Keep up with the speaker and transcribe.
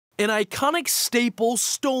An iconic staple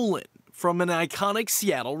stolen from an iconic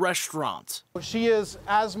Seattle restaurant. She is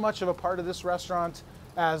as much of a part of this restaurant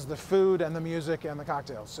as the food and the music and the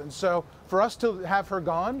cocktails. And so for us to have her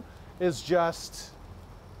gone is just,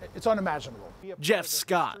 it's unimaginable. Jeff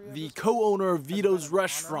Scott, the co-owner of Vito's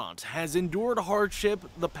restaurant, has endured hardship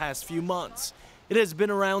the past few months. It has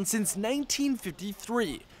been around since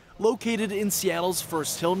 1953, located in Seattle's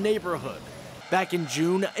First Hill neighborhood. Back in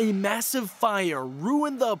June, a massive fire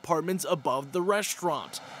ruined the apartments above the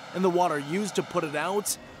restaurant, and the water used to put it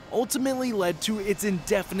out ultimately led to its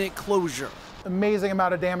indefinite closure. Amazing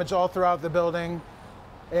amount of damage all throughout the building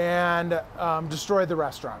and destroyed the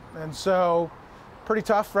restaurant. And so pretty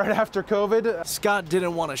tough right after COVID. Scott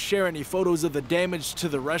didn't want to share any photos of the damage to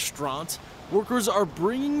the restaurant. Workers are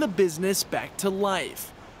bringing the business back to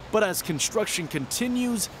life. But as construction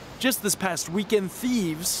continues, just this past weekend,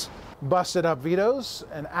 thieves busted up Vito's,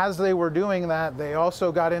 and as they were doing that, they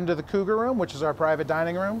also got into the Cougar room, which is our private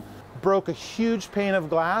dining room, broke a huge pane of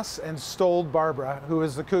glass and stole Barbara, who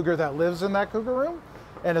is the cougar that lives in that Cougar room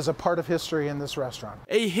and is a part of history in this restaurant.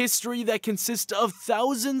 A history that consists of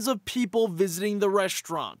thousands of people visiting the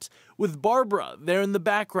restaurant, with Barbara there in the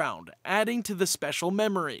background, adding to the special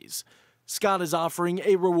memories. Scott is offering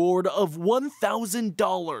a reward of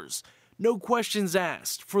 $1,000. No questions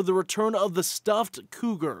asked for the return of the stuffed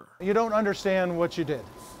cougar. You don't understand what you did.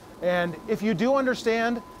 And if you do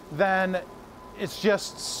understand, then it's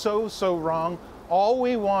just so wrong. All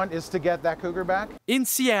we want is to get that cougar back. In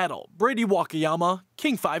Seattle, Brady Wakayama,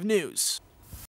 King 5 News.